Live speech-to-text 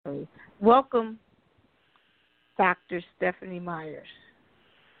Welcome, Dr. Stephanie Myers.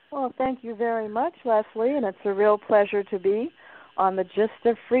 Well, thank you very much, Leslie, and it's a real pleasure to be on the Gist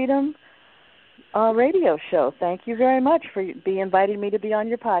of Freedom radio show. Thank you very much for inviting me to be on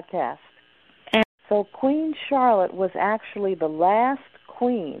your podcast. So Queen Charlotte was actually the last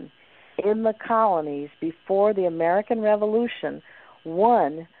queen in the colonies before the American Revolution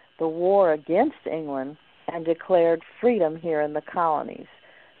won the war against England and declared freedom here in the colonies.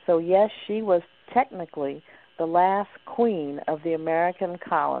 So yes, she was technically the last queen of the American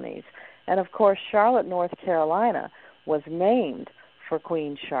colonies. And of course, Charlotte, North Carolina was named for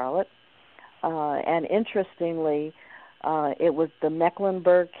Queen Charlotte. And interestingly, it was the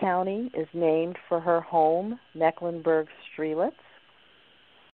Mecklenburg County is named for her home, Mecklenburg-Strelitz.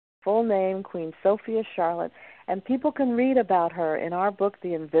 Full name, Queen Sophia Charlotte. And people can read about her in our book,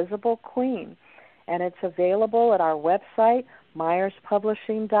 The Invisible Queen. And it's available at our website,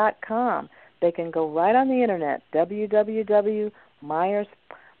 MyersPublishing.com. They can go right on the internet,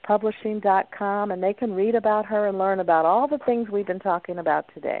 www.myerspublishing.com, and they can read about her and learn about all the things we've been talking about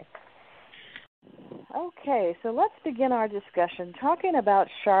today. Okay, so let's begin our discussion talking about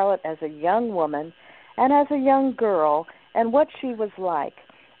Charlotte as a young woman and as a young girl and what she was like.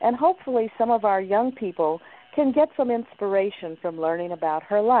 And hopefully some of our young people can get some inspiration from learning about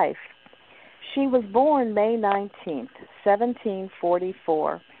her life. She was born May 19th,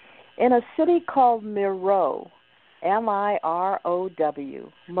 1744, in a city called Mirow,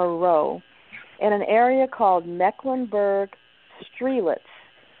 M-I-R-O-W, Mirow, in an area called Mecklenburg-Strelitz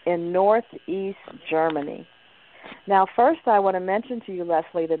in northeast Germany. Now, first I want to mention to you,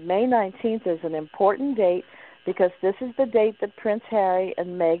 Leslie, that May 19th is an important date because this is the date that Prince Harry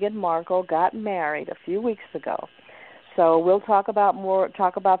and Meghan Markle got married a few weeks ago. So we'll talk about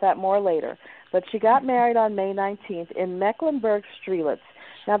that more later. But she got married on May 19th in Mecklenburg-Strelitz.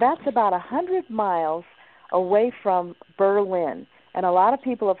 Now, that's about 100 miles away from Berlin, and a lot of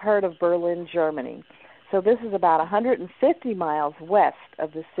people have heard of Berlin, Germany. So this is about 150 miles west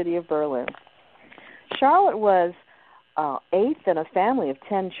of the city of Berlin. Charlotte was eighth in a family of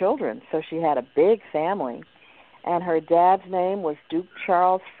 10 children, so she had a big family. And her dad's name was Duke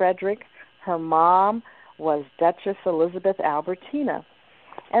Charles Frederick. Her mom was Duchess Elizabeth Albertina.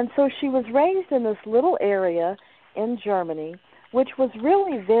 And so she was raised in this little area in Germany, which was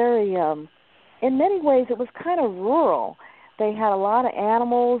really very, in many ways, it was kind of rural. They had a lot of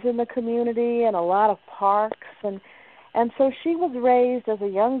animals in the community and a lot of parks. And so she was raised as a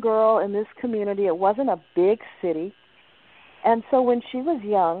young girl in this community. It wasn't a big city. And so when she was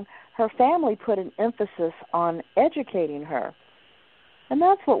young, her family put an emphasis on educating her. And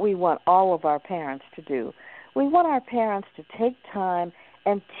that's what we want all of our parents to do. We want our parents to take time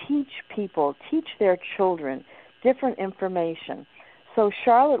and teach people, teach their children different information. So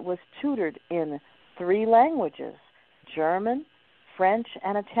Charlotte was tutored in 3 languages, German, French,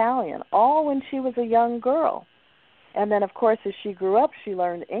 and Italian, all when she was a young girl. And then, of course, as she grew up, she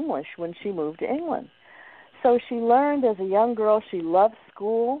learned English when she moved to England. So she learned as a young girl, she loved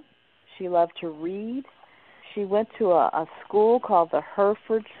school, she loved to read. She went to a school called the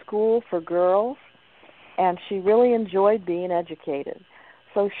Hereford School for Girls, and she really enjoyed being educated.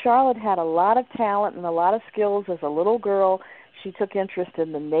 So Charlotte had a lot of talent and a lot of skills as a little girl. She took interest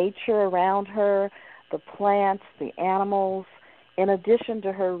in the nature around her, the plants, the animals, in addition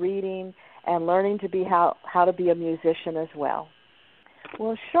to her reading and learning to be how to be a musician as well.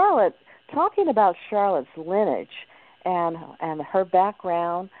 Well, Charlotte, talking about Charlotte's lineage and her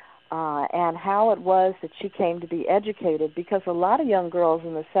background and how it was that she came to be educated, because a lot of young girls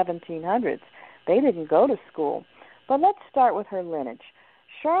in the 1700s, they didn't go to school. But let's start with her lineage.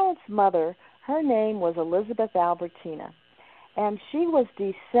 Charlotte's mother, her name was Elizabeth Albertina, and she was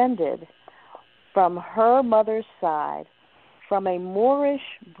descended from her mother's side from a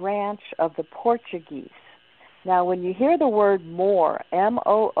Moorish branch of the Portuguese. Now, when you hear the word Moor,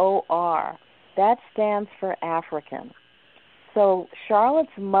 M-O-O-R, that stands for African. So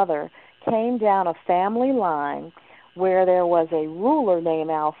Charlotte's mother came down a family line where there was a ruler named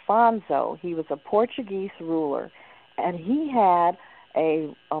Alfonso. He was a Portuguese ruler, and he had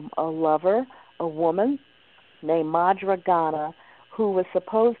a lover, a woman named Madragana, who was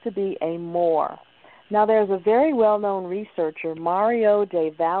supposed to be a Moor. Now, there's a very well-known researcher, Mario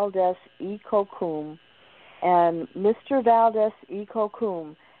de Valdés y Cocum, and Mr. Valdés y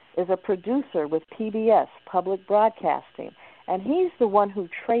Cocum is a producer with PBS, Public Broadcasting, and he's the one who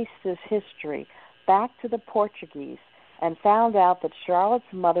traced this history back to the Portuguese and found out that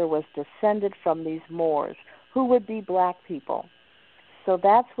Charlotte's mother was descended from these Moors, who would be black people. So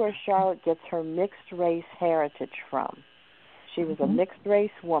that's where Charlotte gets her mixed-race heritage from. She was a mixed-race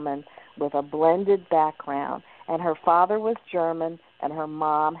woman with a blended background. And her father was German, and her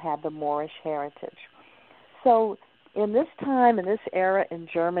mom had the Moorish heritage. So in this time, in this era in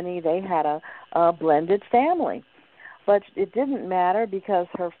Germany, they had a blended family. But it didn't matter because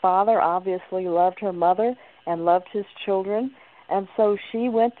her father obviously loved her mother and loved his children. And so she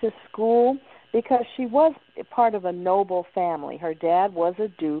went to school because she was part of a noble family. Her dad was a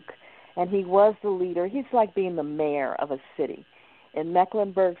duke, and he was the leader. He's like being the mayor of a city. In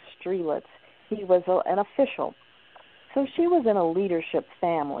Mecklenburg-Strelitz, he was an official. So she was in a leadership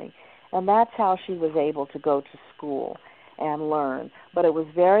family, and that's how she was able to go to school and learn. But it was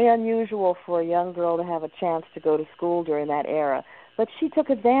very unusual for a young girl to have a chance to go to school during that era. But she took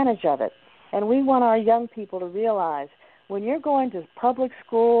advantage of it. And we want our young people to realize when you're going to public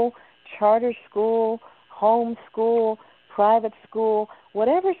school, charter school, home school, private school,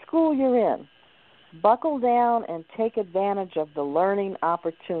 whatever school you're in, buckle down and take advantage of the learning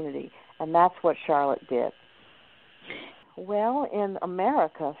opportunity. And that's what Charlotte did. Well, in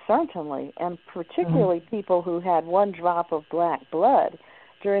America, certainly, and particularly people who had one drop of black blood,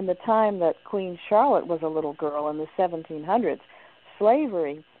 during the time that Queen Charlotte was a little girl in the 1700s,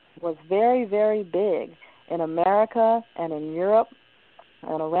 slavery was very, very big in America and in Europe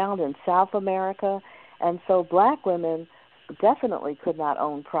and around in South America. And so black women definitely could not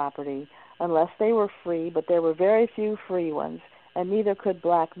own property unless they were free, but there were very few free ones, and neither could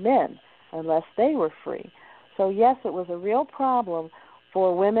black men unless they were free. So, yes, it was a real problem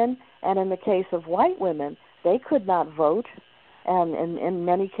for women, and in the case of white women, they could not vote, and in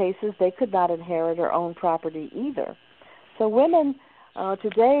many cases, they could not inherit or own property either. So women,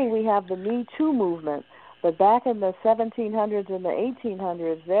 today we have the Me Too movement, but back in the 1700s and the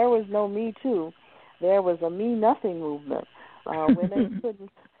 1800s, there was no Me Too. There was a Me Nothing movement.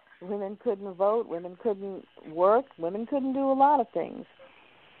 Women couldn't vote, women couldn't work, women couldn't do a lot of things.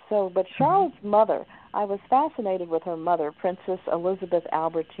 So, but Charlotte's mother, I was fascinated with her mother, Princess Elizabeth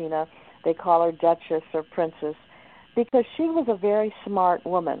Albertina. They call her Duchess or Princess, because she was a very smart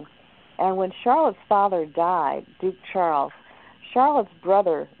woman. And when Charlotte's father died, Duke Charles, Charlotte's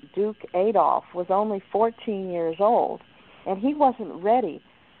brother, Duke Adolf, was only 14 years old, and he wasn't ready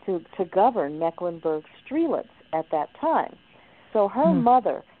to govern Mecklenburg-Strelitz at that time. So her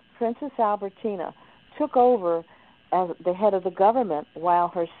mother, Princess Albertina, took over as the head of the government while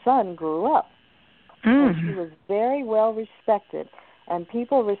her son grew up. And she was very well respected, and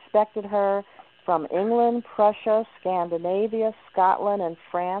people respected her from England, Prussia, Scandinavia, Scotland, and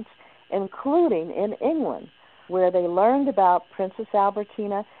France, including in England, where they learned about Princess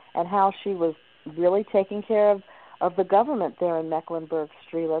Albertina and how she was really taking care of the government there in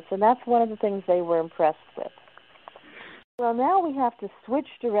Mecklenburg-Strelitz, and that's one of the things they were impressed with. Well, now we have to switch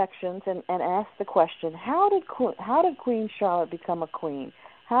directions and ask the question, how did Queen Charlotte become a queen?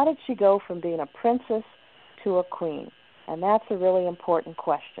 How did she go from being a princess to a queen? And that's a really important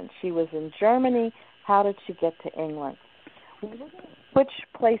question. She was in Germany. How did she get to England? We're going to switch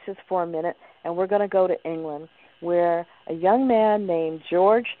places for a minute, and we're going to go to England, where a young man named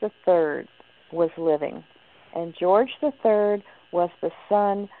George III was living. And George III was the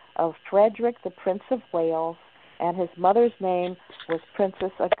son of Frederick, the Prince of Wales, and his mother's name was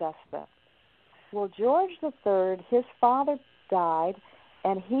Princess Augusta. Well, George III, his father died,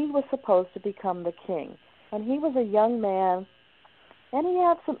 and he was supposed to become the king. And he was a young man, and he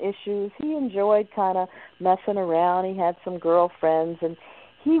had some issues. He enjoyed kind of messing around. He had some girlfriends, and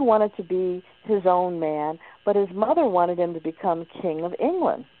he wanted to be his own man, but his mother wanted him to become king of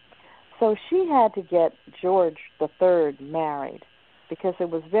England. So she had to get George III married because it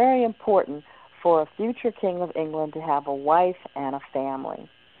was very important for a future king of England to have a wife and a family.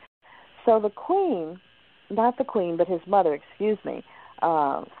 So the queen, not the queen, but his mother,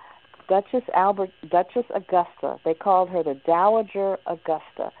 Duchess Augusta, they called her the Dowager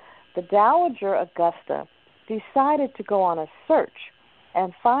Augusta. The Dowager Augusta decided to go on a search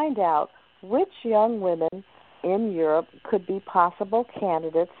and find out which young women in Europe could be possible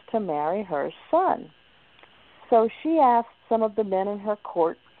candidates to marry her son. So she asked some of the men in her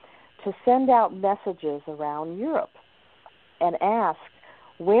court to send out messages around Europe and ask,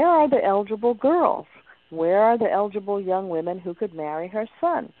 where are the eligible girls? Where are the eligible young women who could marry her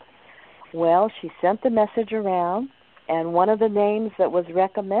son? Well, she sent the message around, and one of the names that was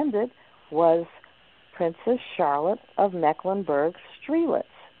recommended was Princess Charlotte of Mecklenburg-Strelitz.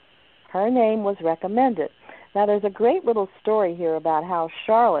 Her name was recommended. Now, there's a great little story here about how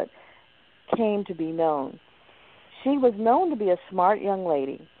Charlotte came to be known. She was known to be a smart young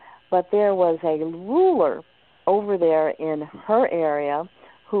lady, but there was a ruler over there in her area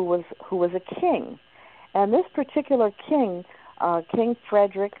who was a king. And this particular king, King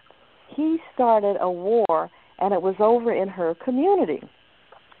Frederick, he started a war, and it was over in her community.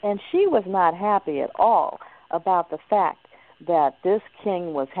 And she was not happy at all about the fact that this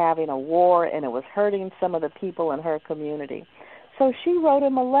king was having a war and it was hurting some of the people in her community. So she wrote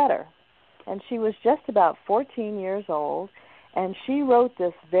him a letter, and she was just about 14 years old, and she wrote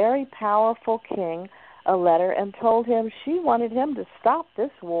this very powerful king a letter and told him she wanted him to stop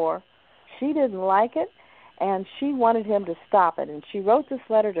this war. She didn't like it, and she wanted him to stop it. And she wrote this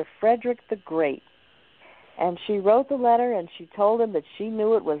letter to Frederick the Great. And she wrote the letter, and she told him that she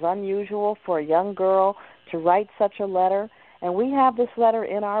knew it was unusual for a young girl to write such a letter. And we have this letter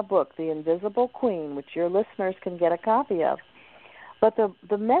in our book, The Invisible Queen, which your listeners can get a copy of. But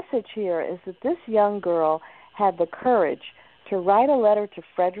the message here is that this young girl had the courage to write a letter to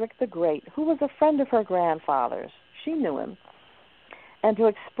Frederick the Great, who was a friend of her grandfather's. She knew him. And to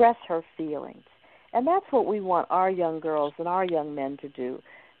express her feelings. And that's what we want our young girls and our young men to do.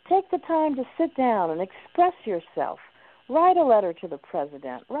 Take the time to sit down and express yourself. Write a letter to the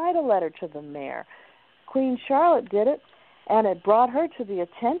president. Write a letter to the mayor. Queen Charlotte did it, and it brought her to the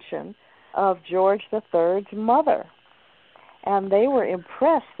attention of George III's mother. And they were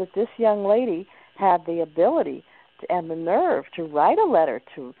impressed that this young lady had the ability and the nerve to write a letter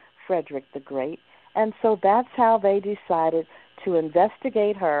to Frederick the Great. And so that's how they decided to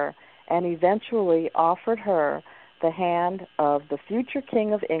investigate her and eventually offered her the hand of the future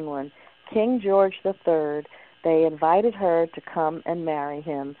King of England, King George III. They invited her to come and marry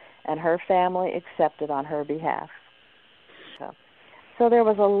him, and her family accepted on her behalf. So there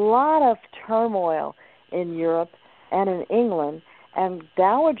was a lot of turmoil in Europe and in England, and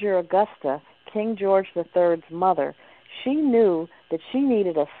Dowager Augusta, King George III's mother, she knew that she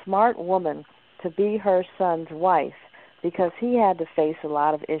needed a smart woman to be her son's wife because he had to face a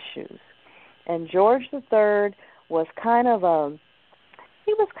lot of issues. And George III was kind of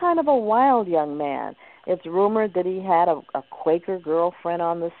a wild young man. It's rumored that he had a Quaker girlfriend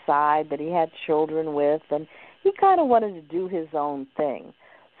on the side that he had children with, and he kind of wanted to do his own thing.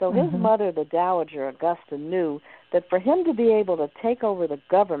 So his mother, the Dowager Augusta, knew that for him to be able to take over the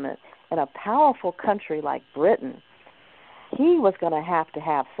government in a powerful country like Britain, he was going to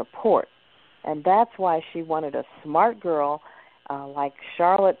have support. And that's why she wanted a smart girl like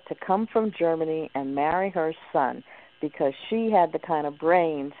Charlotte to come from Germany and marry her son, because she had the kind of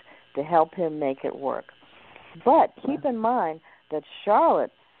brains to help him make it work. But keep in mind that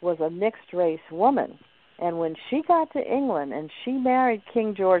Charlotte was a mixed-race woman, and when she got to England and she married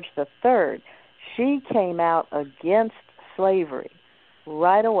King George III, she came out against slavery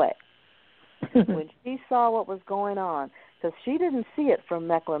right away. When she saw what was going on, because she didn't see it from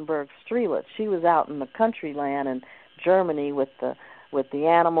Mecklenburg-Strelitz. She was out in the country land in Germany with the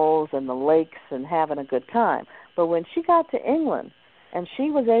animals and the lakes and having a good time. But when she got to England and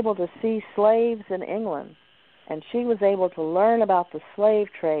she was able to see slaves in England and she was able to learn about the slave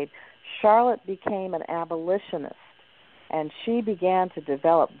trade, Charlotte became an abolitionist, and she began to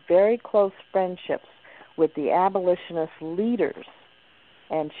develop very close friendships with the abolitionist leaders,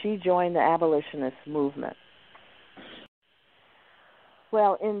 and she joined the abolitionist movement.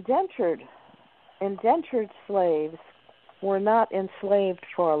 Well, indentured slaves were not enslaved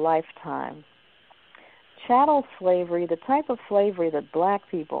for a lifetime. Chattel slavery, the type of slavery that black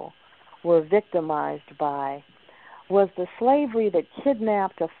people were victimized by, was the slavery that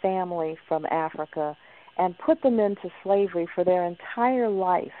kidnapped a family from Africa and put them into slavery for their entire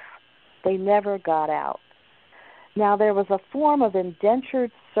life. They never got out. Now, there was a form of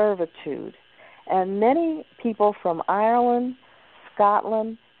indentured servitude, and many people from Ireland,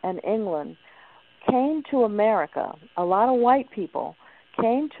 Scotland, and England came to America. A lot of white people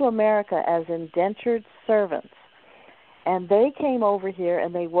came to America as indentured servants, and they came over here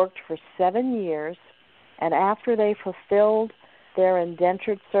and they worked for 7 years, and after they fulfilled their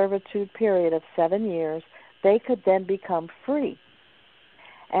indentured servitude period of 7 years, they could then become free.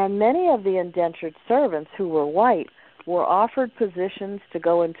 And many of the indentured servants who were white were offered positions to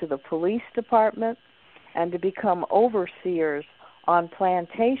go into the police department and to become overseers on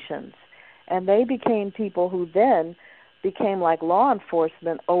plantations. And they became people who then became like law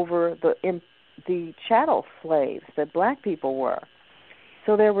enforcement over the chattel slaves that black people were.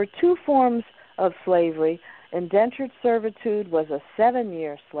 So there were two forms of slavery. Indentured servitude was a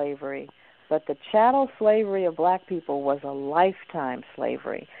 7-year slavery, but the chattel slavery of black people was a lifetime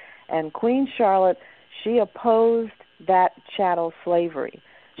slavery. And Queen Charlotte, she opposed that chattel slavery.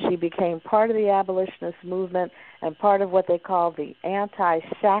 She became part of the abolitionist movement and part of what they call the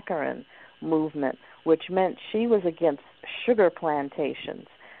anti-saccharine movement, which meant she was against sugar plantations,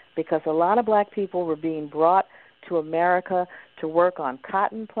 because a lot of black people were being brought to America to work on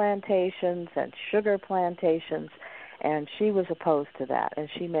cotton plantations and sugar plantations, and she was opposed to that, and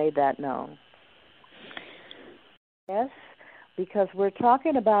she made that known. Yes, because we're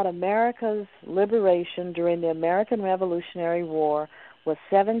talking about America's liberation during the American Revolutionary War was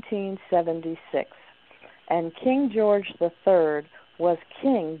 1776, and King George III was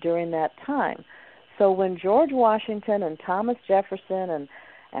king during that time. So when George Washington and Thomas Jefferson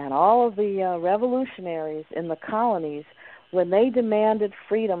and all of the revolutionaries in the colonies, when they demanded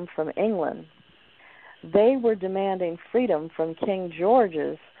freedom from England, they were demanding freedom from King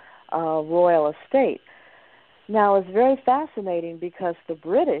George's royal estate. Now, it's very fascinating because the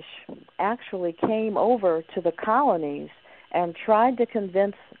British actually came over to the colonies and tried to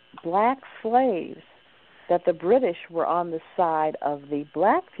convince black slaves that the British were on the side of the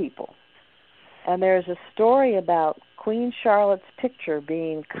black people. And there's a story about Queen Charlotte's picture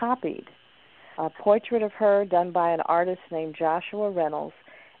being copied, a portrait of her done by an artist named Joshua Reynolds,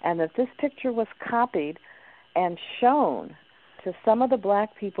 and that this picture was copied and shown to some of the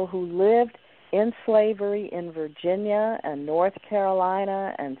black people who lived in slavery in Virginia and North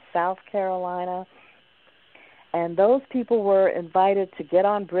Carolina and South Carolina. And those people were invited to get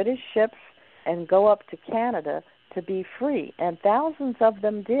on British ships and go up to Canada to be free, and thousands of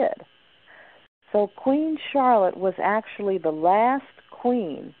them did. So Queen Charlotte was actually the last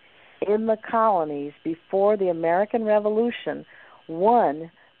queen in the colonies before the American Revolution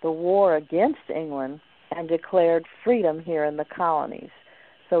won the war against England and declared freedom here in the colonies.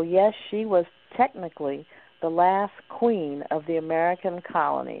 So yes, she was technically the last queen of the American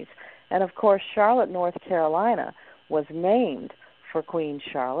colonies. And of course, Charlotte, North Carolina was named for Queen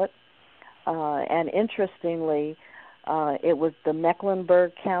Charlotte. And interestingly, it was the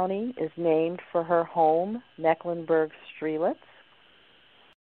Mecklenburg County is named for her home, Mecklenburg-Strelitz.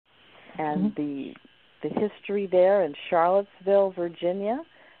 And the history there in Charlottesville, Virginia,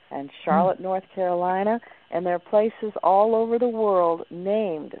 and Charlotte, North Carolina, and there are places all over the world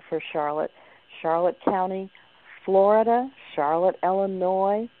named for Charlotte. Charlotte County, Florida, Charlotte,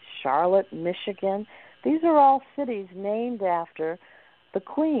 Illinois, Charlotte, Michigan. These are all cities named after the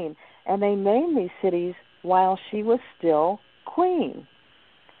Queen, and they named these cities while she was still Queen.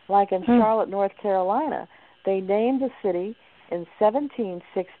 Like in Charlotte, North Carolina, they named the city in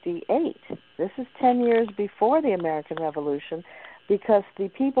 1768. This is 10 years before the American Revolution, because the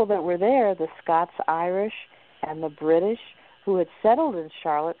people that were there, the Scots-Irish and the British who had settled in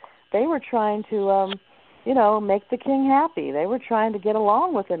Charlotte, they were trying to, make the king happy. They were trying to get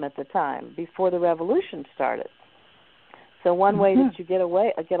along with him at the time before the revolution started. So one way that you get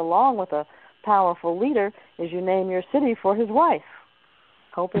along with a powerful leader is you name your city for his wife,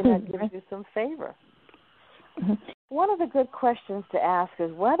 hoping that gives you some favor. One of the good questions to ask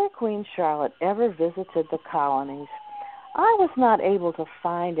is whether Queen Charlotte ever visited the colonies. I was not able to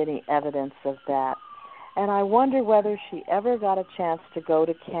find any evidence of that, and I wonder whether she ever got a chance to go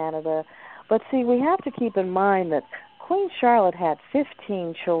to Canada. But see, we have to keep in mind that Queen Charlotte had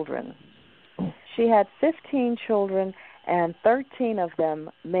 15 children. She had 15 children, and 13 of them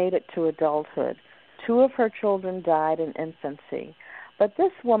made it to adulthood. 2 of her children died in infancy. But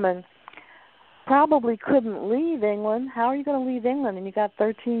this woman probably couldn't leave England. How are you going to leave England and you got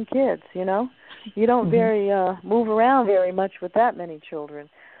 13 kids, You don't move around very much with that many children.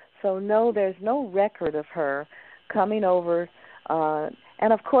 So no, there's no record of her coming over.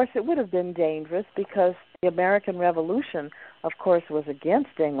 And of course it would have been dangerous because the American Revolution, of course, was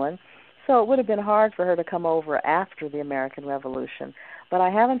against England. So it would have been hard for her to come over after the American Revolution. But I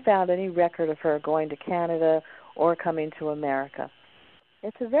haven't found any record of her going to Canada or coming to America.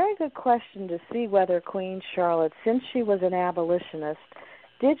 It's a very good question to see whether Queen Charlotte, since she was an abolitionist,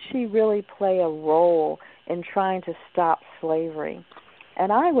 did she really play a role in trying to stop slavery?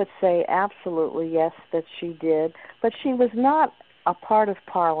 And I would say absolutely yes, that she did. But she was not a part of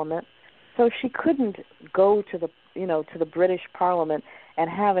Parliament, so she couldn't go to the British Parliament and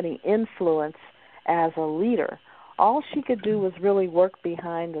have any influence as a leader. All she could do was really work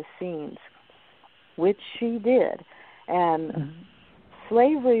behind the scenes, which she did. And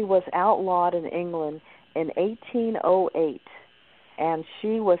slavery was outlawed in England in 1808, and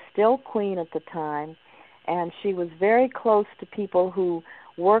she was still queen at the time, and she was very close to people who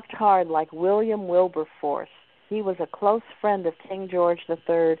worked hard, like William Wilberforce. He was a close friend of King George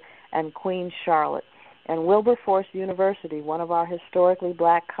III and Queen Charlotte. And Wilberforce University, one of our historically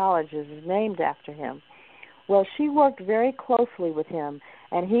black colleges, is named after him. Well, she worked very closely with him,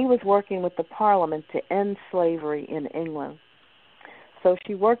 and he was working with the Parliament to end slavery in England. So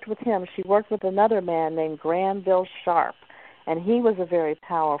she worked with him. She worked with another man named Granville Sharp, and he was a very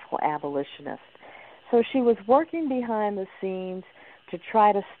powerful abolitionist. So she was working behind the scenes to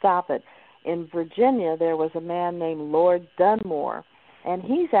try to stop it. In Virginia, there was a man named Lord Dunmore, and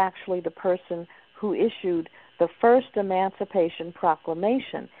he's actually the person who issued the first Emancipation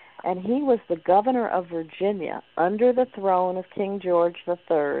Proclamation, and he was the governor of Virginia under the throne of King George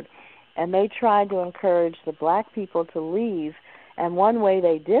III, and they tried to encourage the black people to leave, and one way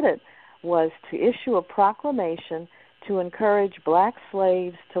they did it was to issue a proclamation to encourage black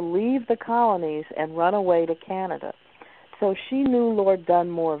slaves to leave the colonies and run away to Canada. So she knew Lord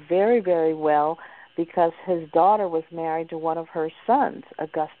Dunmore very, very well because his daughter was married to one of her sons,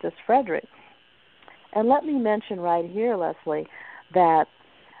 Augustus Frederick. And let me mention right here, Leslie, that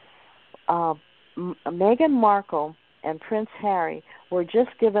Meghan Markle and Prince Harry were just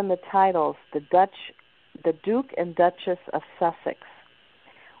given the titles the Duke and Duchess of Sussex.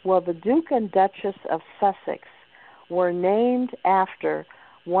 Well, the Duke and Duchess of Sussex were named after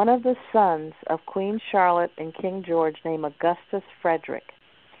one of the sons of Queen Charlotte and King George named Augustus Frederick.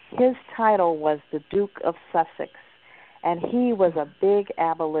 His title was the Duke of Sussex, and he was a big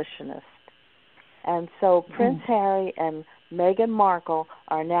abolitionist. And so Prince Harry and Meghan Markle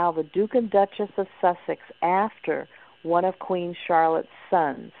are now the Duke and Duchess of Sussex after one of Queen Charlotte's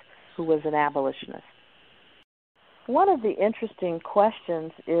sons, who was an abolitionist. One of the interesting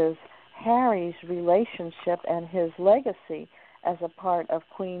questions is Harry's relationship and his legacy as a part of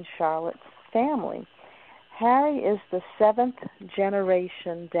Queen Charlotte's family. Harry is the 7th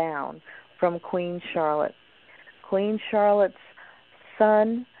generation down from Queen Charlotte. Queen Charlotte's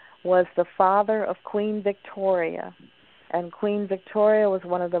son was the father of Queen Victoria, and Queen Victoria was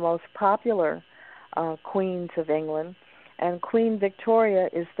one of the most popular queens of England, and Queen Victoria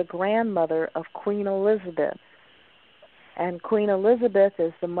is the grandmother of Queen Elizabeth. And Queen Elizabeth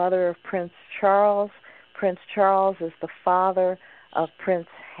is the mother of Prince Charles. Prince Charles is the father of Prince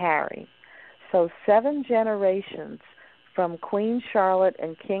Harry. So 7 generations from Queen Charlotte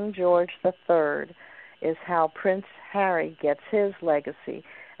and King George III is how Prince Harry gets his legacy.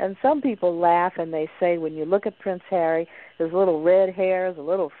 And some people laugh and they say when you look at Prince Harry, his little red hair is a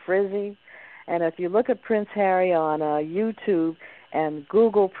little frizzy. And if you look at Prince Harry on YouTube and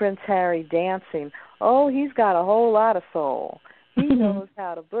Google Prince Harry dancing, oh, he's got a whole lot of soul. He knows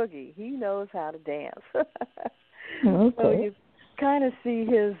how to boogie. He knows how to dance. Okay. So you kind of see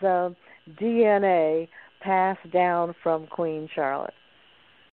his DNA passed down from Queen Charlotte.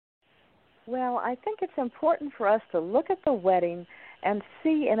 Well, I think it's important for us to look at the wedding and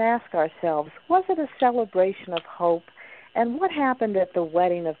see and ask ourselves, was it a celebration of hope? And what happened at the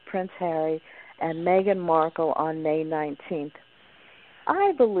wedding of Prince Harry and Meghan Markle on May 19th?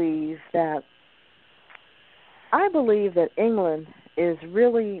 I believe that England is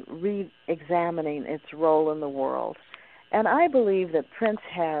really re-examining its role in the world. And I believe that Prince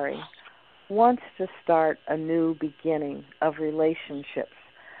Harry wants to start a new beginning of relationships.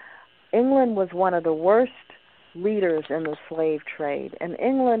 England was one of the worst leaders in the slave trade, and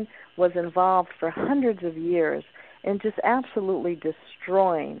England was involved for hundreds of years in just absolutely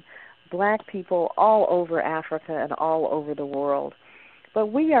destroying black people all over Africa and all over the world. But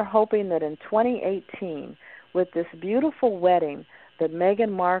we are hoping that in 2018, with this beautiful wedding that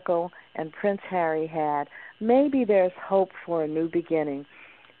Meghan Markle and Prince Harry had, maybe there's hope for a new beginning.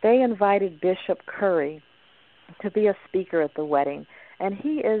 They invited Bishop Curry to be a speaker at the wedding, and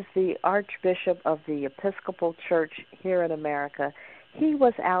he is the Archbishop of the Episcopal Church here in America. He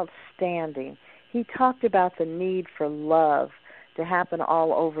was outstanding. He talked about the need for love to happen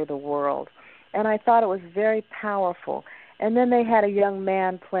all over the world, and I thought it was very powerful. And then they had a young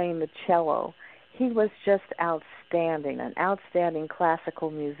man playing the cello. He was just outstanding, an outstanding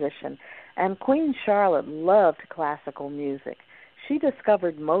classical musician. And Queen Charlotte loved classical music. She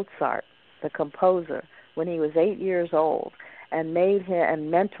discovered Mozart, the composer, when he was 8 years old, and made him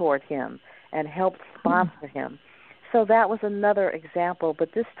and mentored him and helped sponsor him. So that was another example. But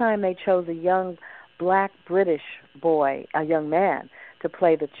this time they chose a young black British boy, a young man, to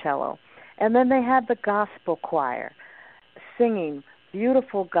play the cello. And then they had the gospel choir singing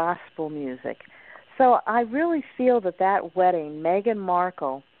beautiful gospel music. So I really feel that wedding, Meghan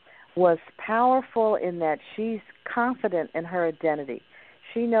Markle, was powerful in that she's confident in her identity.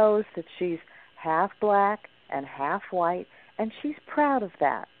 She knows that she's half black and half white, and she's proud of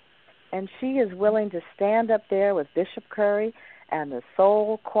that. And she is willing to stand up there with Bishop Curry and the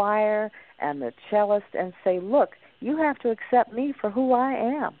soul choir and the cellist and say, look, you have to accept me for who I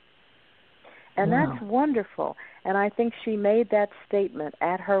am. And wow. That's wonderful. And I think she made that statement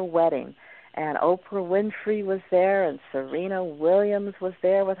at her wedding. And Oprah Winfrey was there, and Serena Williams was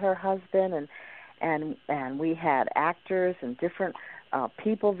there with her husband, and we had actors and different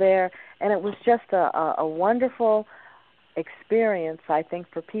people there. And it was just a wonderful experience, I think,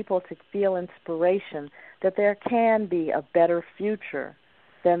 for people to feel inspiration that there can be a better future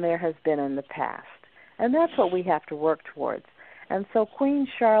than there has been in the past. And that's what we have to work towards. And so Queen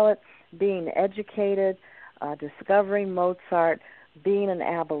Charlotte, being educated, discovering Mozart, being an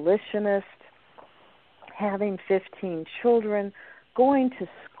abolitionist, having 15 children, going to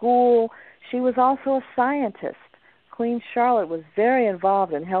school, she was also a scientist. Queen Charlotte was very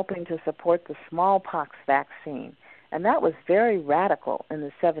involved in helping to support the smallpox vaccine, and that was very radical in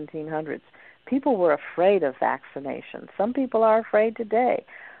the 1700s. People were afraid of vaccination. Some people are afraid today,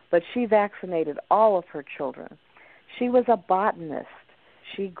 but she vaccinated all of her children. She was a botanist.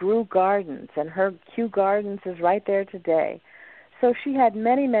 She grew gardens, and her Kew Gardens is right there today. So she had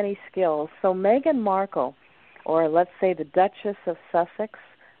many, many skills. So Meghan Markle, or let's say the Duchess of Sussex,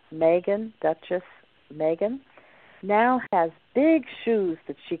 Duchess Meghan, now has big shoes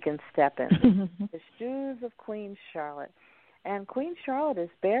that she can step in, the shoes of Queen Charlotte. And Queen Charlotte is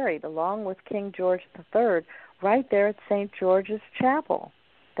buried along with King George III right there at St. George's Chapel.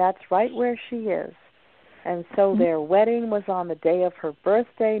 That's right where she is. And so their wedding was on the day of her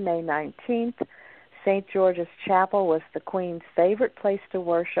birthday, May 19th. St. George's Chapel was the Queen's favorite place to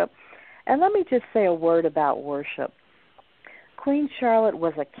worship. And let me just say a word about worship. Queen Charlotte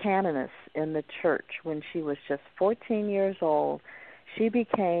was a canoness in the church. When she was just 14 years old, she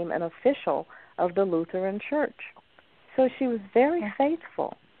became an official of the Lutheran Church. So she was very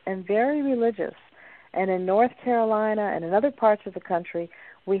faithful and very religious. And in North Carolina and in other parts of the country,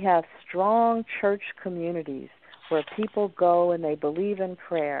 we have strong church communities where people go and they believe in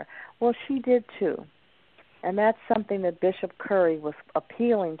prayer. Well, she did too. And that's something that Bishop Curry was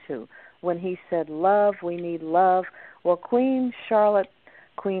appealing to when he said, love, we need love. Well, Queen Charlotte,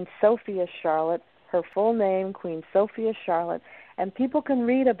 Queen Sophia Charlotte, her full name, Queen Sophia Charlotte, and people can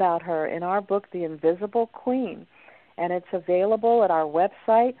read about her in our book, The Invisible Queen. And it's available at our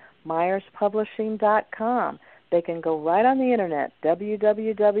website, MyersPublishing.com. They can go right on the internet,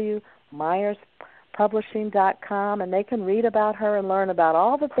 www.MyersPublishing.com, and they can read about her and learn about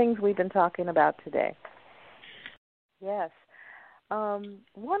all the things we've been talking about today. Yes.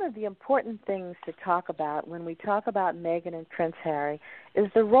 One of the important things to talk about when we talk about Meghan and Prince Harry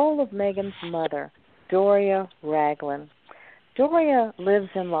is the role of Meghan's mother, Doria Ragland. Doria lives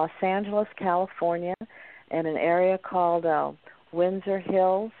in Los Angeles, California, in an area called Windsor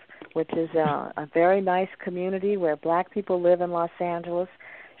Hills, which is a very nice community where black people live in Los Angeles.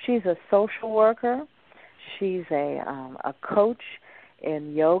 She's a social worker. She's a coach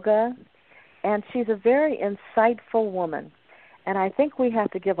in yoga, and she's a very insightful woman. And I think we have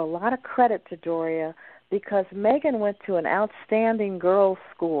to give a lot of credit to Doria because Meghan went to an outstanding girls'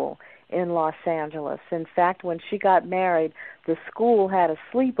 school in Los Angeles. In fact, when she got married, the school had a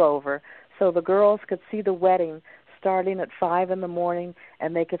sleepover so the girls could see the wedding starting at 5 in the morning,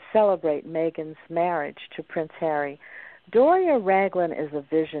 and they could celebrate Meghan's marriage to Prince Harry. Doria Ragland is a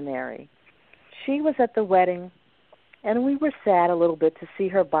visionary. She was at the wedding, and we were sad a little bit to see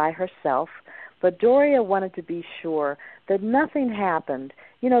her by herself, but Doria wanted to be sure that nothing happened.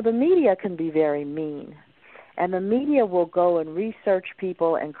 You know, the media can be very mean, and the media will go and research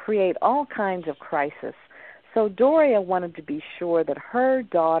people and create all kinds of crisis. So Doria wanted to be sure that her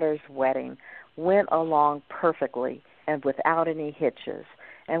daughter's wedding went along perfectly and without any hitches.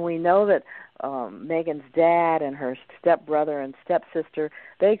 And we know that Meghan's dad and her stepbrother and stepsister,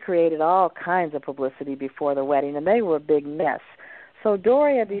 they created all kinds of publicity before the wedding, and they were a big mess. So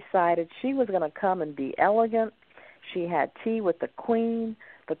Doria decided she was going to come and be elegant. She had tea with the Queen.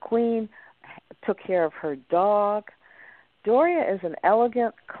 The Queen took care of her dog. Doria is an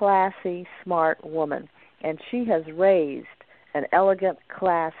elegant, classy, smart woman, and she has raised an elegant,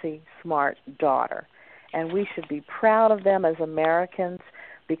 classy, smart daughter. And we should be proud of them as Americans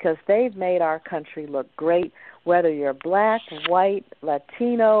because they've made our country look great, whether you're black, white,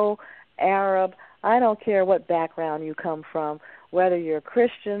 Latino, Arab, I don't care what background you come from, whether you're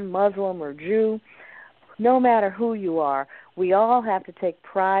Christian, Muslim, or Jew, no matter who you are, we all have to take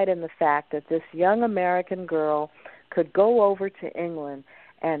pride in the fact that this young American girl could go over to England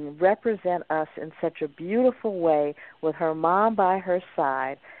and represent us in such a beautiful way with her mom by her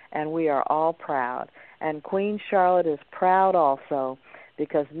side, and we are all proud. And Queen Charlotte is proud also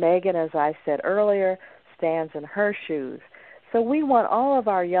because Meghan, as I said earlier, stands in her shoes. So we want all of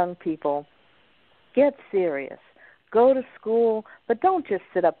our young people, get serious, go to school, but don't just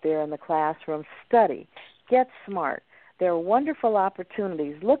sit up there in the classroom. Study, get smart. There are wonderful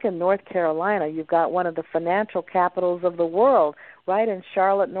opportunities. Look in North Carolina. You've got one of the financial capitals of the world right in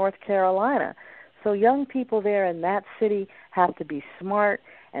Charlotte, North Carolina. So young people there in that city have to be smart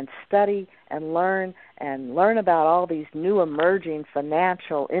and study and learn about all these new emerging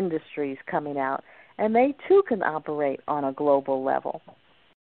financial industries coming out, and they too can operate on a global level.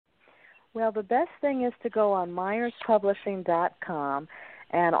 Well, the best thing is to go on MyersPublishing.com,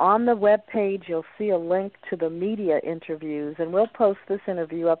 and on the web page you'll see a link to the media interviews, and we'll post this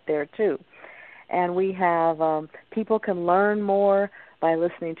interview up there too. And we have people can learn more by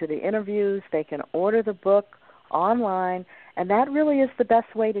listening to the interviews. They can order the book online, and that really is the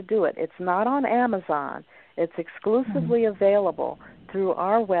best way to do it. It's not on Amazon. It's exclusively available through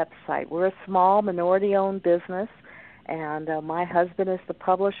our website. We're a small minority-owned business, and my husband is the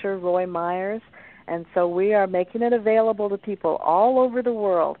publisher, Roy Myers, and so we are making it available to people all over the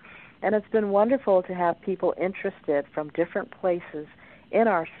world. And it's been wonderful to have people interested from different places in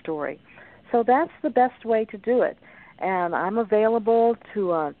our story. So that's the best way to do it. And I'm available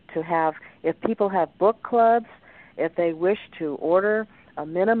to have, if people have book clubs, if they wish to order a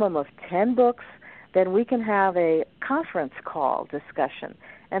minimum of 10 books, then we can have a conference call discussion.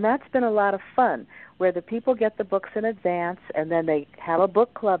 And that's been a lot of fun, where the people get the books in advance, and then they have a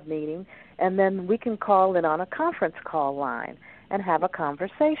book club meeting, and then we can call in on a conference call line and have a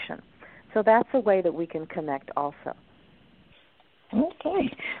conversation. So that's a way that we can connect also. Okay.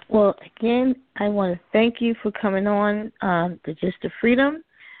 Well, again, I want to thank you for coming on The Gist of Freedom.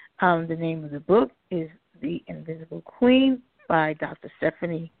 The name of the book is The Invisible Queen by Dr.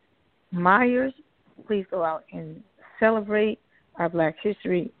 Stephanie Myers. Please go out and celebrate our Black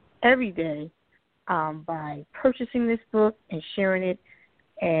history every day by purchasing this book and sharing it.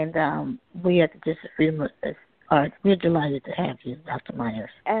 And we at The Gist of Freedom we're delighted to have you, Dr. Myers.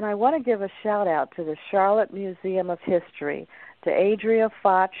 And I want to give a shout-out to the Charlotte Museum of History, to Adria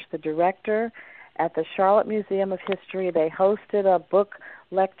Foch, the director at the Charlotte Museum of History. They hosted a book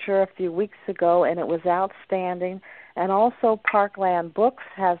lecture a few weeks ago, and it was outstanding. And also Parkland Books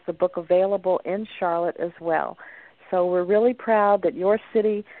has the book available in Charlotte as well. So we're really proud that your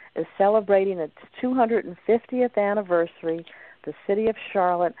city is celebrating its 250th anniversary, the city of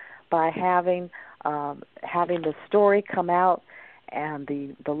Charlotte, by having the story come out, and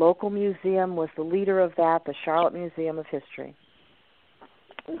the local museum was the leader of that, the Charlotte Museum of History.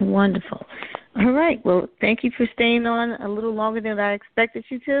 Wonderful. All right. Well, thank you for staying on a little longer than I expected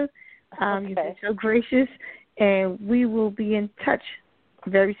you to. You've been so gracious, and we will be in touch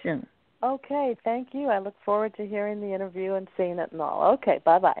very soon. Okay. Thank you. I look forward to hearing the interview and seeing it and all. Okay.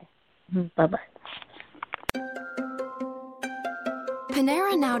 Bye-bye. Bye-bye.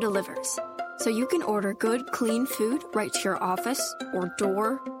 Panera now delivers, so you can order good, clean food right to your office or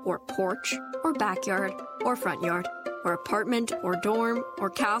door or porch or backyard or front yard or apartment or dorm or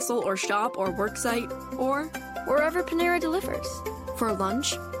castle or shop or worksite or wherever Panera delivers. For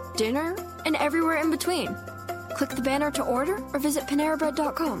lunch, dinner, and everywhere in between. Click the banner to order or visit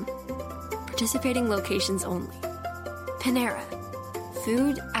PaneraBread.com. Participating locations only. Panera.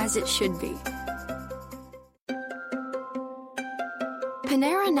 Food as it should be.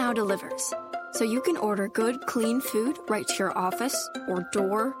 Panera now delivers, so you can order good, clean food right to your office or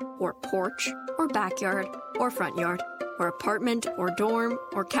door or porch or backyard or front yard or apartment or dorm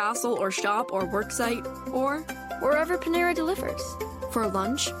or castle or shop or worksite or wherever Panera delivers. For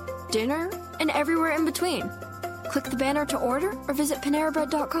lunch, dinner, and everywhere in between. Click the banner to order or visit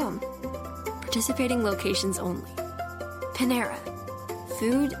PaneraBread.com. Participating locations only. Panera.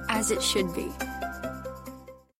 Food as it should be.